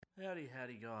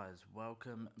Howdy guys,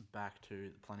 welcome back to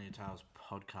the Plenty of Tales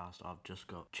podcast. I've just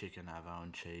got chicken, avo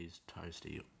and cheese,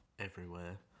 toasty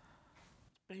everywhere.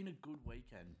 It's been a good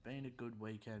weekend, been a good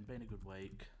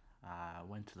week.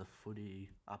 Went to the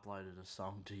footy, uploaded a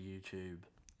song to YouTube.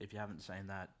 If you haven't seen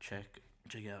that, check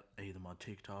out either my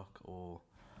TikTok or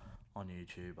on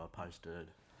YouTube. I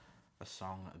posted a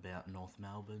song about North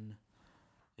Melbourne.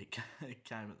 It came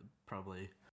at probably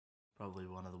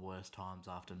one of the worst times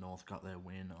after North got their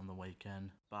win on the weekend.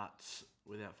 But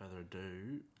without further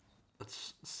ado,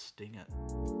 let's sting it.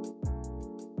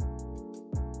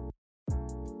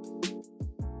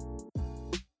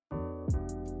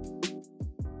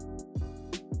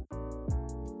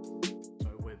 So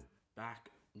we're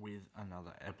back with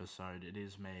another episode. It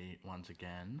is me once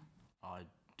again. I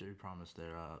do promise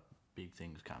there are big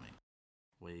things coming.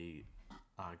 We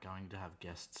are going to have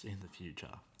guests in the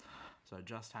future. So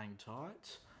just hang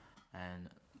tight and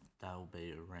they'll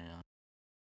be around.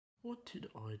 What did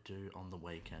I do on the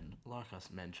weekend? Like I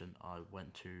mentioned, I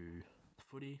went to the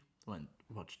footy,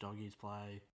 watched doggies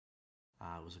play.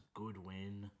 It was a good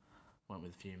win. Went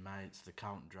with a few mates. The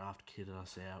Carlton Draft kitted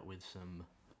us out with some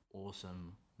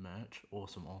awesome merch.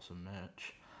 Awesome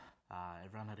merch.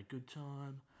 Everyone had a good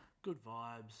time, good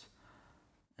vibes.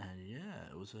 And yeah,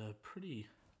 it was a pretty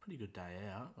good day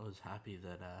out. I was happy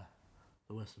that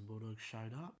the Western Bulldogs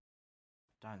showed up.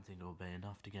 Don't think it'll be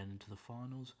enough to get into the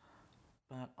finals.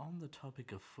 But on the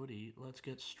topic of footy, let's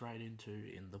get straight into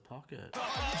In the Pocket. Oh,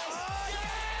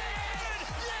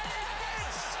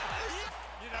 yes!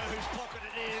 You know whose pocket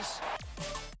it is.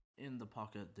 In the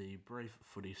Pocket, the brief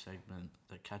footy segment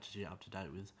that catches you up to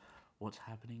date with what's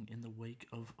happening in the week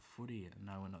of footy. And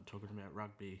no, we're not talking about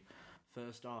rugby.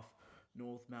 First off,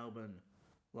 North Melbourne,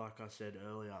 like I said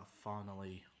earlier,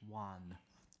 finally won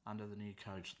under the new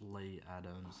coach Lee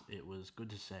Adams. It was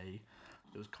good to see.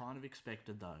 It was kind of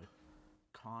expected though.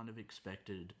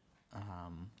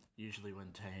 Usually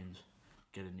when teams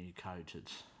get a new coach,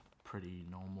 it's pretty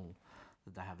normal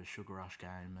that they have a sugar rush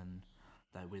game and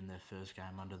they win their first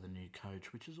game under the new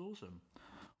coach, which is awesome.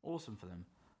 Awesome for them.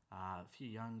 A few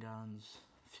young guns,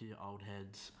 a few old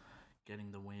heads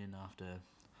getting the win after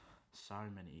so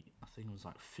many. I think it was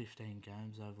like 15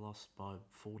 games they've lost by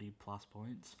 40 plus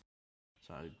points.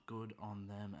 So good on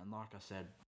them. And like I said,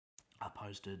 I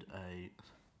posted a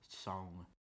song,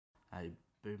 a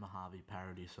Boomer Harvey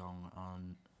parody song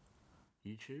on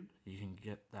YouTube. You can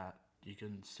get that. You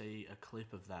can see a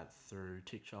clip of that through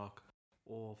TikTok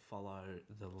or follow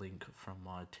the link from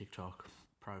my TikTok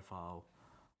profile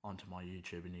onto my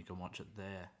YouTube and you can watch it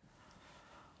there.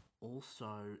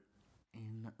 Also,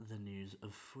 in the news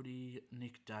of footy,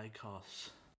 Nick Daicos.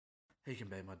 He can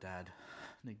be my dad.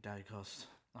 Nick Daicos.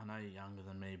 I know you're younger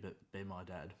than me, but be my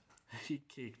dad. He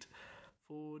kicked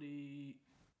 40...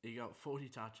 He got 40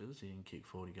 touches. He didn't kick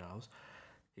 40 goals.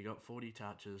 He got 40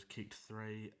 touches, kicked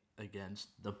 3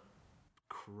 against the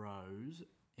Crows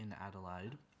in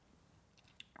Adelaide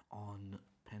on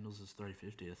Pendles'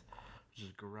 350th, which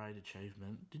is a great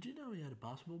achievement. Did you know he had a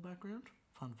basketball background?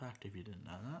 Fun fact if you didn't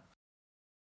know that.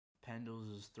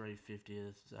 Pendles'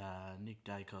 350th, Nick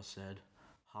Daicos said,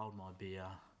 "Hold my beer,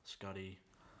 Scotty.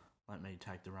 Let me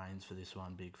take the reins for this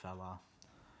one, big fella."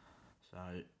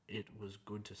 So it was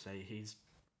good to see. He's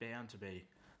bound to be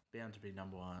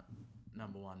number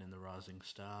one in the Rising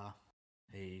Star.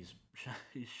 He's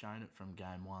shown it from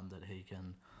game one that he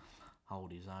can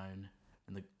hold his own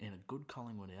in a good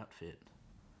Collingwood outfit,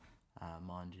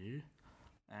 mind you.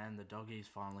 And the doggies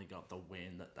finally got the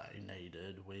win that they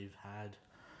needed. We've had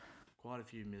quite a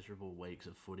few miserable weeks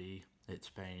of footy. It's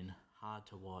been hard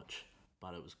to watch,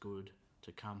 but it was good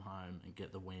to come home and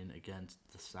get the win against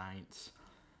the Saints.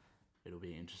 It'll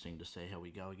be interesting to see how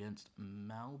we go against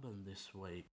Melbourne this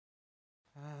week.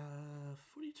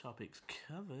 Footy topics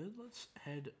covered. Let's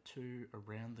head to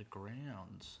Around the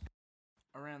Grounds.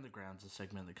 Around the Grounds is a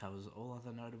segment that covers all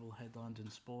other notable headlines in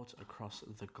sports across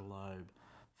the globe.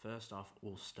 First off,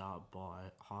 we'll start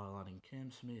by highlighting Cam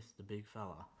Smith, the big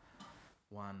fella,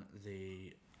 won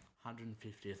the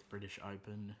 150th British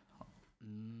Open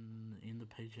in the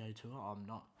PGA Tour. I'm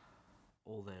not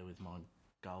all there with my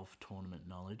golf tournament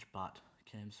knowledge, but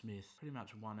Cam Smith pretty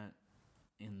much won it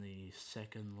in the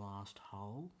second last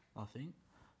hole, I think.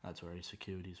 That's where he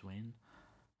secured his win.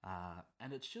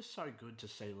 And it's just so good to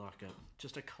see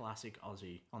just a classic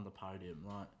Aussie on the podium.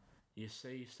 Like you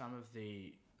see some of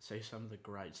the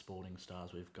great sporting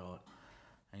stars we've got,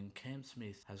 and Cam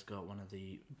Smith has got one of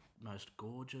the most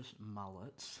gorgeous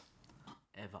mullets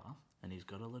ever, and he's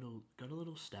got a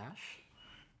little stash,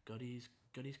 got his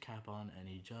cap on, and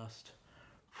he just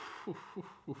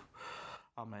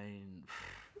I mean,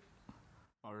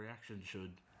 my reaction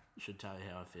should should tell you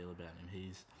how I feel about him.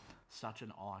 He's such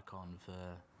an icon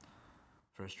for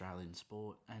Australian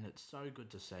sport, and it's so good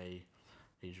to see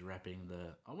he's repping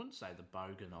I wouldn't say the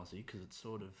bogan Aussie, because it's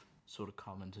sort of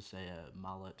common to see a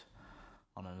mullet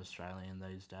on an Australian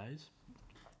these days,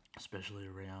 especially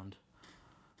around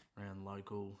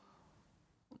local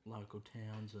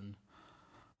towns and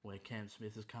where Cam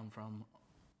Smith has come from,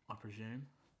 I presume.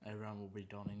 Everyone will be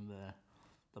donning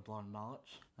the blonde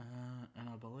mullets. And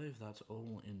I believe that's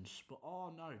all in sport.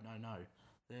 Oh, no.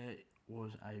 There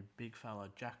was a big fella,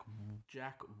 Jack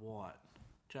White.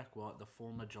 Jack White, the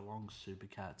former Geelong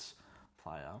Supercats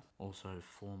player, also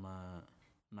former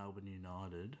Melbourne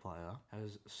United player,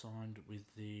 has signed with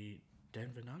the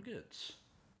Denver Nuggets.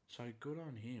 So good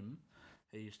on him.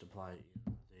 He used to play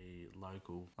in the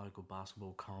local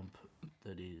basketball comp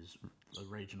that is the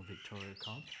regional Victoria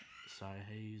comp. So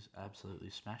he's absolutely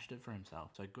smashed it for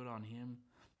himself. So good on him.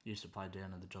 Used to play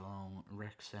down at the Geelong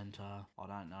Rec Centre. I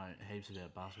don't know heaps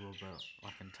about basketball, but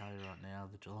I can tell you right now,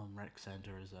 the Geelong Rec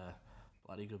Centre is a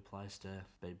bloody good place to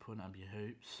be putting up your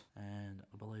hoops. And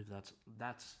I believe that's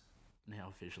now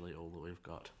officially all that we've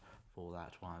got for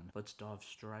that one. Let's dive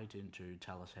straight into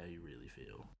Tell Us How You Really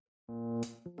Feel.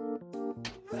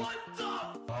 What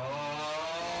the?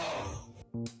 Oh!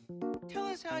 Tell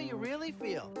us how you really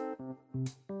feel.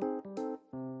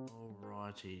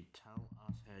 Alrighty, tell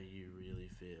us how you really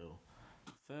feel.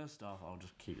 First off, I'll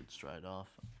just kick it straight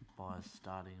off by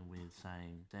starting with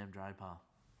saying Sam Draper.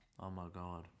 Oh my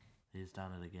god, he's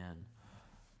done it again.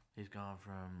 He's gone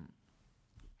from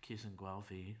kissing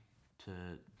Guelphy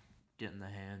to getting the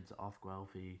hands off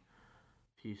Guelphy,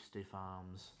 few stiff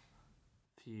arms,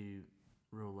 few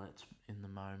roulettes in the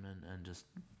moment, and just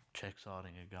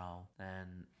check-siding a goal.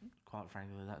 And quite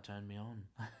frankly, that turned me on.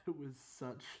 It was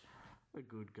such a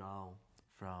good goal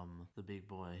from the big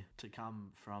boy. To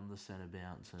come from the centre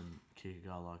bounce and kick a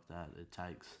goal like that, it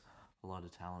takes a lot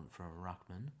of talent from a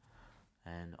ruckman,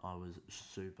 and I was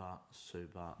super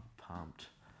pumped.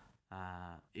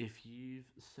 If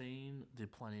you've seen the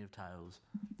Plenty of Tales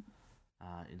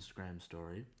Instagram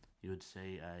story, you would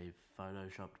see a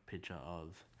photoshopped picture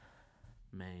of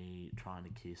me trying to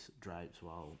kiss Drapes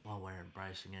while we're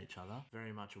embracing each other.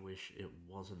 Very much wish it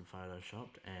wasn't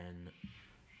photoshopped, and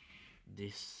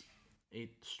it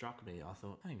struck me. I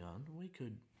thought, hang on, we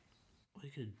could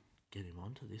get him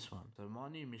onto this one. So my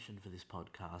new mission for this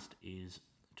podcast is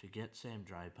to get Sam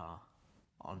Draper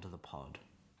onto the pod,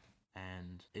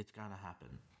 and it's going to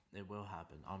happen. It will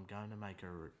happen. I'm going to make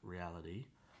a reality.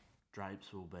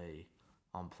 Drapes will be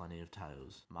on Plenty of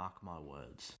Tales. Mark my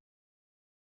words.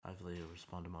 Hopefully he'll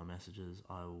respond to my messages.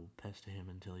 I will pester him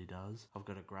until he does. I've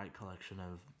got a great collection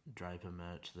of Draper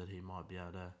merch that he might be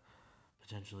able to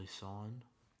potentially sign.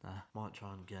 Might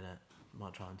try and get it.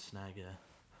 Might try and snag a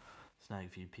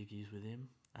few pickies with him.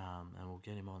 And we'll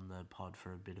get him on the pod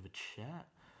for a bit of a chat.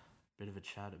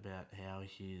 About how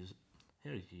he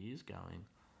is going.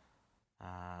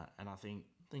 And I think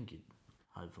he'd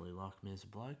hopefully like me as a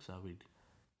bloke, so we'd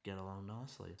get along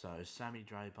nicely. So Sammy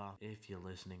Draper, if you're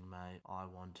listening, mate, I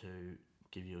want to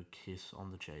give you a kiss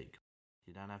on the cheek.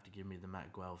 You don't have to give me the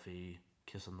Matt Guelphy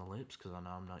kiss on the lips, because I know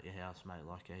I'm not your housemate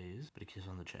like he is, but a kiss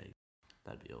on the cheek.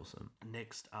 That'd be awesome.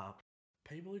 Next up,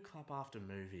 people who clap after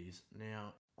movies.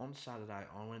 Now, on Saturday,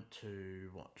 I went to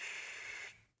watch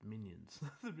Minions,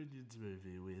 the Minions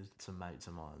movie, with some mates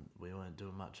of mine. We weren't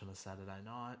doing much on a Saturday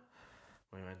night.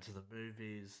 We went to the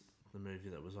movies. The movie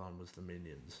that was on was The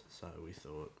Minions, so we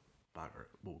thought, bugger it,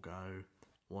 we'll go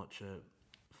watch it.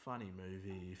 Funny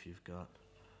movie if you've got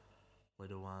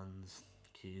little ones,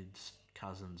 kids,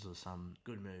 cousins, or some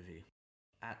good movie.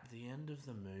 At the end of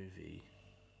the movie,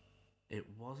 it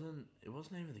wasn't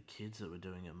even the kids that were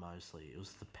doing it mostly, it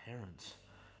was the parents.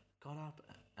 Got up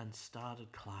and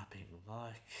started clapping.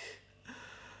 Like,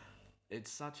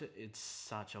 it's such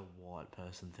a white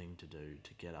person thing to do,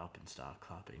 to get up and start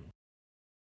clapping.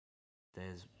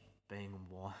 There's being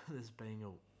white, a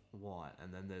white,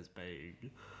 and then there's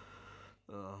being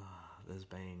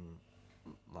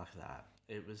like that.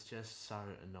 It was just so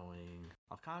annoying.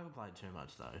 I can't complain too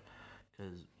much though,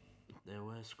 because there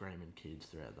were screaming kids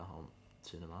throughout the whole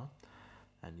cinema,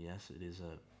 and yes,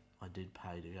 I did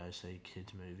pay to go see a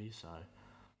kids movie, so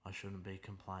I shouldn't be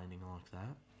complaining like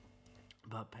that.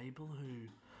 But people who,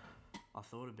 I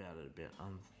thought about it a bit,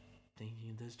 I'm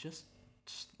thinking there's just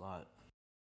like,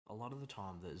 a lot of the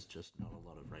time there's just not a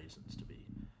lot of reasons to be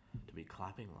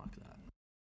clapping like that.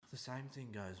 The same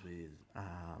thing goes with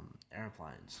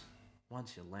airplanes.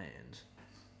 Once you land,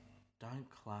 don't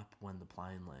clap when the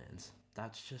plane lands.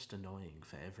 That's just annoying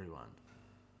for everyone.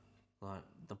 Like,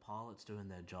 the pilot's doing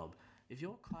their job. if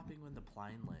you're clapping when the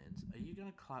plane lands, are you going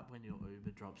to clap when your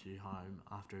Uber drops you home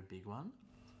after a big one?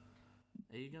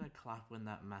 Are you going to clap when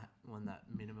that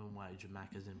minimum wage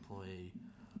Macca's employee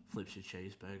flips your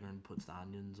cheeseburger and puts the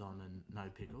onions on and no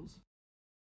pickles?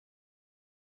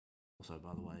 Also,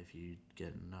 by the way, if you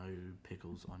get no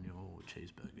pickles on your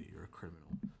cheeseburger, you're a criminal.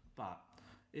 But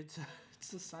it's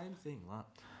the same thing. Like,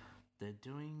 they're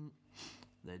doing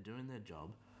their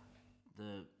job.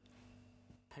 The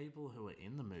people who are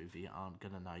in the movie aren't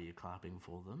going to know you're clapping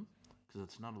for them because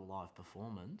it's not a live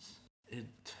performance.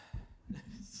 It's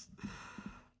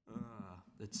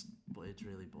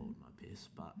really bored my piss.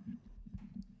 But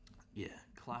yeah,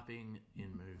 clapping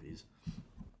in movies.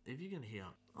 If you can hear,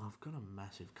 I've got a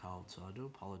massive cold, so I do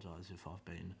apologise if I've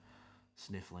been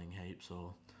sniffling heaps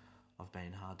or I've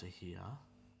been hard to hear.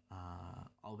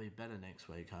 I'll be better next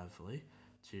week, hopefully.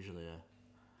 It's usually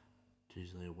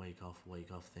a week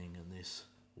off thing, and this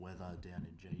weather down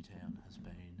in G-Town has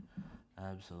been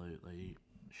absolutely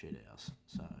shit house.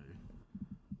 So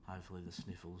hopefully the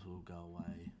sniffles will go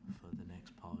away for the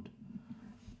next pod.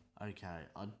 Okay,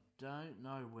 I don't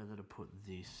know whether to put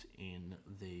this in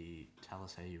the Tell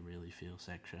Us How You Really Feel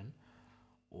section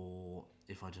or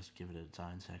if I just give it its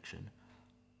own section.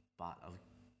 But I've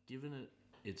given it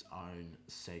its own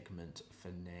segment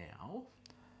for now.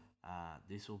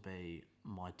 This will be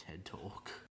my TED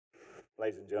Talk.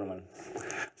 Ladies and gentlemen,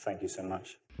 thank you so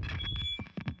much.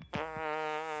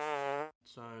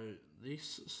 So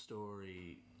this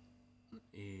story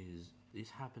this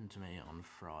happened to me on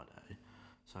Friday.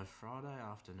 So Friday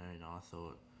afternoon I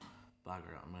thought,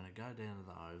 bugger it, I'm going to go down to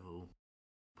the Oval,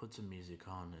 put some music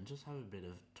on and just have a bit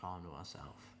of time to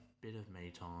myself. Bit of me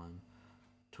time.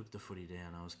 Took the footy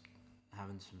down. I was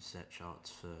having some set shots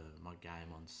for my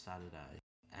game on Saturday.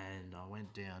 And I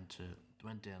went down the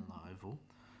Oval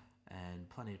and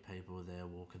plenty of people were there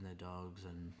walking their dogs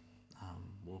and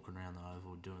walking around the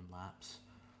Oval doing laps.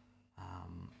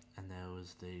 And there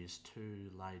was these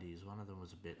two ladies. One of them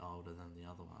was a bit older than the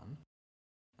other one.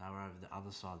 They were over the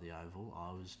other side of the Oval.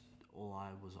 All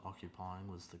I was occupying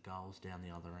was the goals down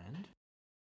the other end.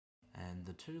 And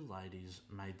the two ladies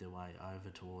made their way over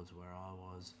towards where I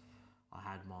was. I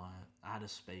had a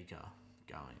speaker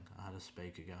going.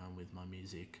 With my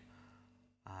music.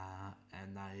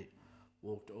 And they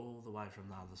walked all the way from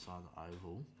the other side of the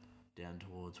Oval down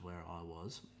towards where I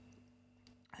was.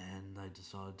 And they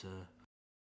decided to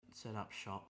set up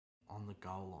shop on the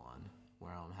goal line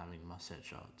where I'm having my set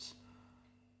shots.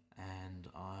 And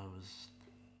I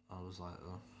was like,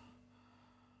 oh,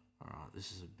 alright,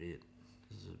 this is a bit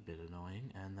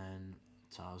annoying. And then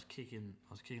so I was kicking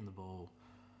the ball,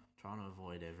 trying to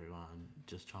avoid everyone,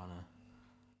 just trying to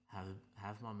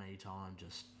have my me time,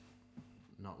 just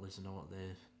not listen to what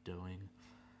they're doing.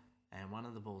 And one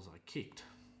of the balls I kicked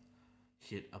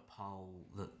hit a pole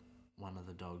that one of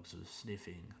the dogs was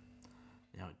sniffing.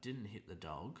 Now it didn't hit the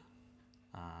dog,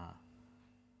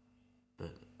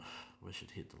 but wish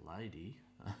it hit the lady.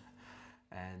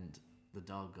 And the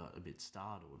dog got a bit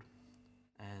startled.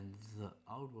 And the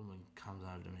old woman comes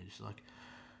over to me, she's like,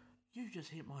 you just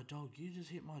hit my dog.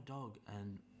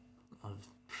 And I've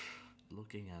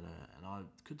looking at her, and I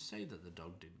could see that the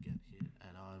dog didn't get hit,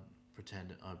 and I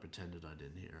pretended I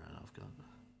didn't hear her, and I've gone,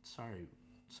 sorry,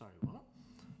 what?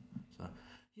 So,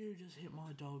 you just hit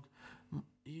my dog.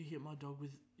 You hit my dog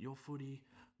with your footy.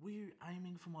 Were you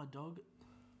aiming for my dog?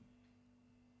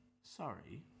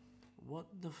 Sorry,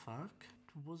 what the fuck?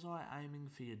 Was I aiming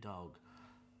for your dog?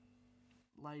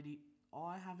 Lady,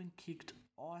 I haven't kicked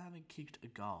a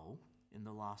goal in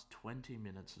the last 20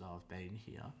 minutes that I've been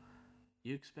here.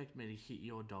 You expect me to hit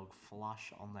your dog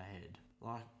flush on the head?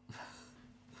 Like,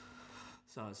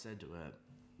 so I said to her,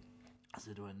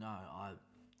 no,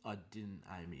 I didn't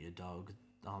aim at your dog.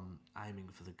 I'm aiming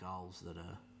for the goals that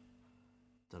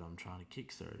I'm trying to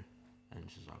kick through. And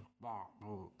she's like, bah,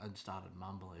 bah, and started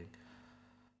mumbling.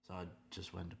 So I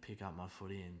just went to pick up my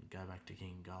footy and go back to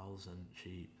kicking goals, and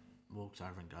she walks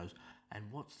over and goes,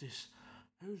 and what's this?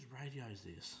 Whose radio is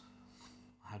this?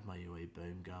 I had my UE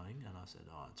boom going, and I said,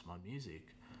 oh, it's my music.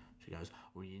 She goes,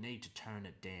 well, you need to turn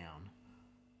it down.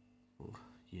 Well,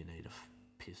 you need to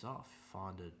piss off.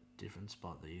 Find a different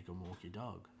spot that you can walk your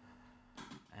dog.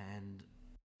 And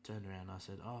turned around and I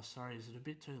said, oh, sorry, is it a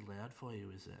bit too loud for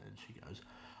you, is it? And she goes,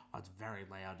 oh, it's very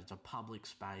loud. It's a public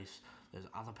space. There's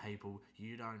other people.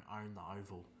 You don't own the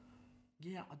Oval.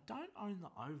 Yeah, I don't own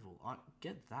the Oval. I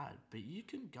get that. But you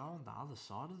can go on the other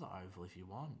side of the Oval if you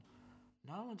want.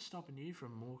 No one's stopping you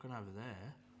from walking over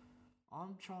there.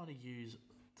 I'm trying to use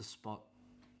the spot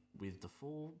with the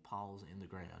 4 poles in the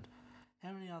ground.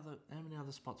 How many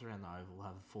other spots around the Oval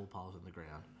have 4 poles in the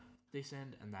ground? This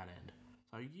end and that end.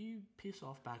 So you piss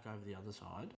off back over the other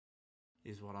side,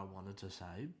 is what I wanted to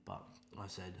say, but I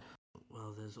said,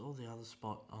 well, there's all the other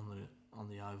spot on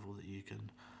the oval that you can.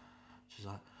 She's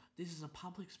like, this is a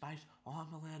public space.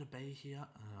 I'm allowed to be here.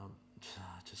 And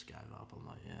I just gave up. I'm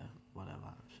like, yeah,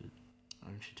 whatever.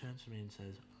 And she turns to me and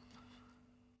says,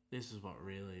 this is what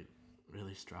really,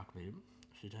 really struck me.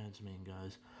 She turns to me and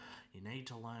goes, you need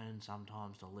to learn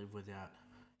sometimes to live without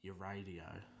your radio.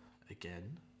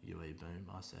 Again, UE Boom.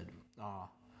 I said,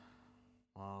 well,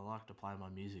 I like to play my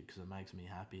music because it makes me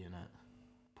happy and it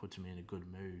puts me in a good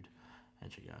mood.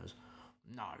 And she goes,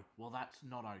 no, well, that's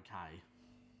not okay.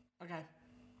 Okay,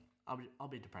 I'll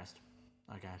be depressed.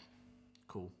 Okay,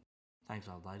 cool. Thanks,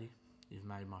 old lady. You've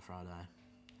made my Friday.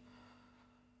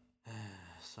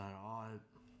 So I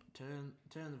turned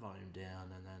the volume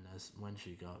down, and then when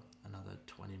she got another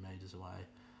 20 metres away,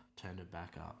 turned it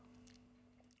back up.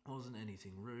 It wasn't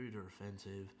anything rude or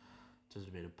offensive, just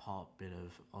a bit of pop, bit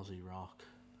of Aussie rock.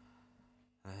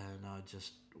 And I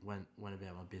just went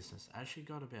about my business. As she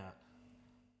got about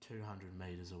 200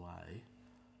 metres away,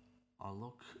 I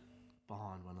look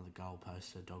behind one of the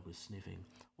goalposts her dog was sniffing.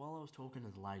 While I was talking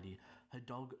to the lady, her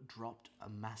dog dropped a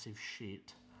massive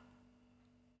shit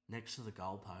next to the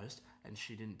goalpost and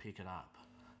she didn't pick it up.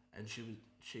 And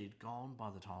she'd gone by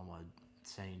the time I'd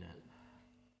seen it.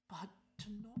 But to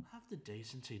not have the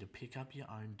decency to pick up your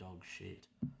own dog shit.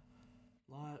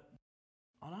 Like,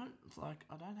 I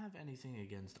don't have anything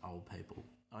against old people.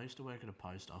 I used to work at a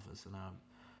post office and I've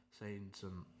seen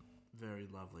some very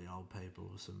lovely old people,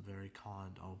 some very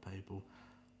kind old people,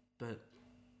 but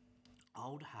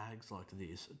old hags like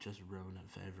this just ruin it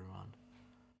for everyone,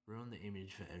 ruin the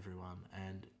image for everyone,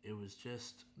 and it was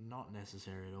just not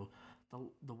necessary at all.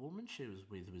 The woman she was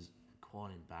with was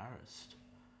quite embarrassed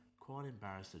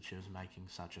that she was making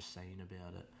such a scene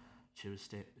about it. She was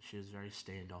very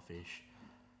standoffish,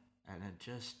 and it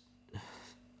just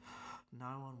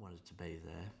no one wanted to be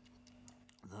there.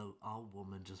 The old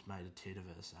woman just made a tit of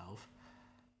herself,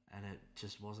 and it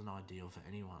just wasn't ideal for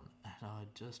anyone. And I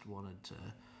just wanted to.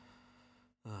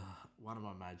 One of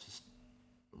my mates just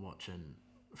watching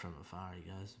from afar. He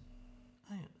goes,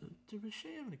 "Hey, was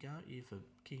she having a go at you for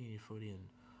kicking your footy and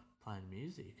playing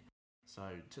music?"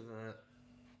 So to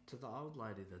the old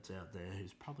lady that's out there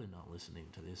who's probably not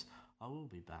listening to this, I will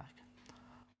be back.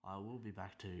 I will be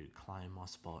back to claim my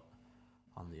spot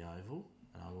on the oval,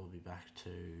 and I will be back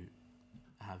to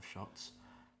have shots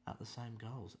at the same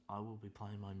goals. I will be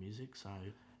playing my music, so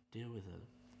deal with it.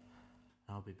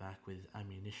 I'll be back with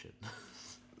ammunition.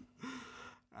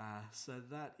 So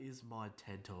that is my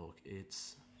TED Talk.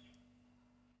 It's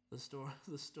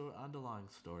the underlying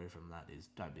story from that is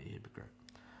don't be a hypocrite.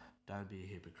 Don't be a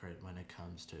hypocrite when it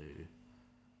comes to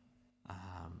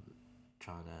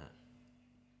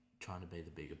trying to be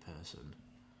the bigger person.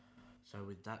 So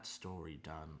with that story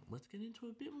done, let's get into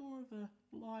a bit more of a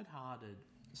light-hearted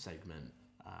segment.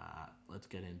 Let's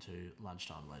get into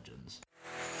Lunchtime Legends.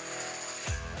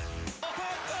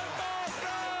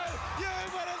 You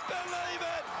wouldn't believe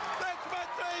it! That's what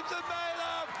dreams are made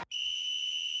of!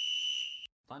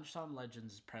 Lunchtime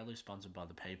Legends is proudly sponsored by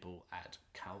the people at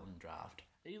Carlton Draft.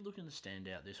 Are you looking to stand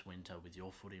out this winter with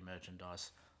your footy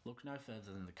merchandise? Look no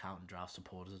further than the Carlton Draft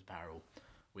supporters apparel,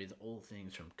 with all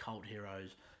things from cult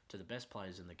heroes to the best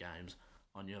players in the games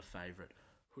on your favourite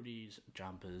hoodies,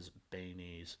 jumpers,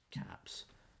 beanies, caps,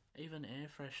 even air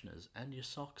fresheners and your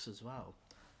socks as well.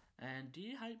 And do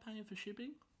you hate paying for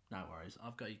shipping? No worries,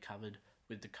 I've got you covered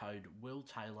with the code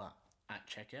WillTaylor at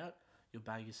checkout. You'll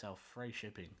bag yourself free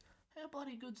shipping. How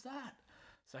bloody good's that?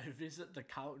 So visit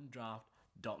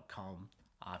thecarltondraft.com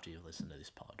after you listen to this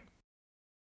pod.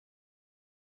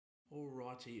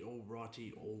 Alrighty.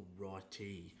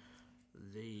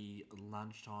 The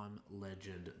lunchtime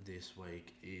legend this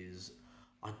week is...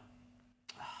 I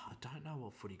don't know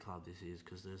what footy club this is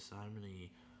because there's so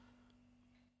many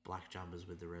black jumpers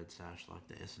with the red sash, like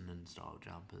the Essendon style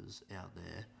jumpers out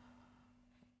there.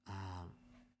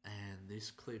 And this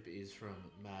clip is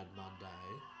from Mad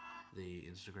Monday, the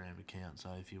Instagram account.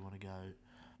 So if you want to go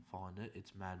find it,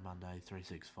 it's Mad Monday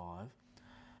 365.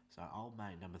 So old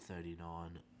mate number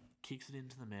 39 kicks it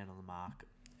into the man on the mark,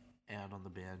 out on the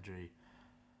boundary.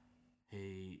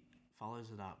 He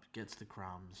follows it up, gets the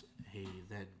crumbs. He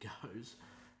then goes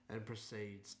and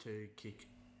proceeds to kick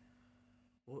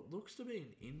what looks to be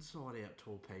an inside-out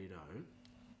torpedo,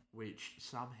 which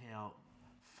somehow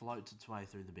floats its way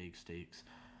through the big sticks,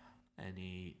 and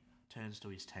he turns to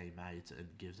his teammates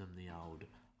and gives them the old,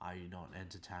 "Are you not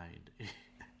entertained?"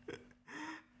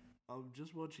 I'm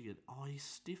just watching it. Oh, he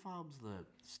stiff arms the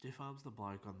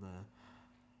bloke on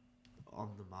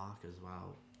the mark as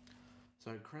well.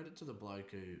 So credit to the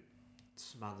bloke who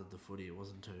smothered the footy. It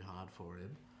wasn't too hard for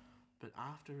him. But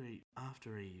after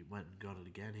he went and got it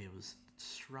again, he was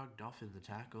shrugged off in the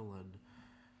tackle and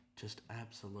just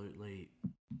absolutely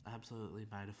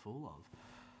made a fool of.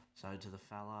 So to the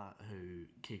fella who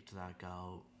kicked that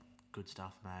goal, good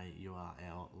stuff, mate. You are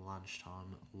our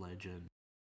lunchtime legend.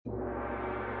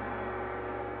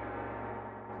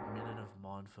 Minute of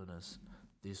Mindfulness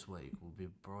this week will be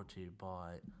brought to you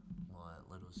by my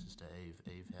little sister Eve.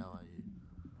 Eve, how are you?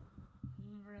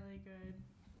 Really good.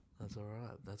 That's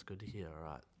alright. That's good to hear.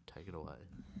 Alright, take it away.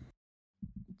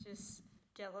 Just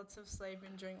get lots of sleep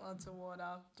and drink lots of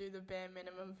water. Do the bare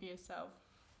minimum for yourself.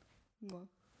 Mwah.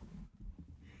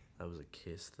 That was a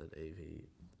kiss that Evie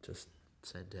just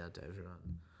sent out to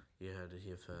everyone. You heard it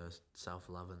here first.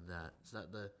 Self-loving that. Is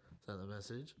that the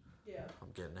message? Yeah.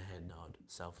 I'm getting a head nod.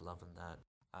 Self-loving that.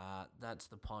 That's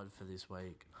the pod for this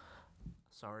week.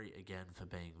 Sorry again for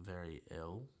being very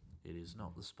ill. It is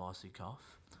not the spicy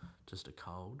cough, just a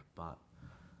cold. But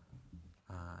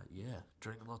yeah,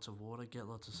 drink lots of water, get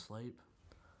lots of sleep,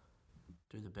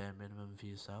 do the bare minimum for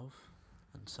yourself,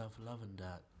 and self-loving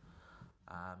that.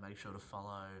 Make sure to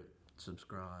follow,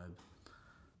 subscribe.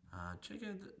 Check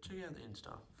out the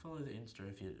Insta. Follow the Insta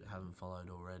if you haven't followed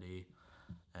already,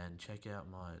 and check out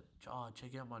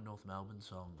my North Melbourne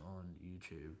song on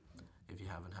YouTube if you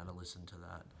haven't had a listen to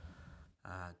that.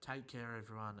 Take care,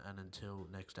 everyone, and until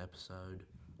next episode,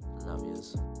 love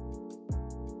yous.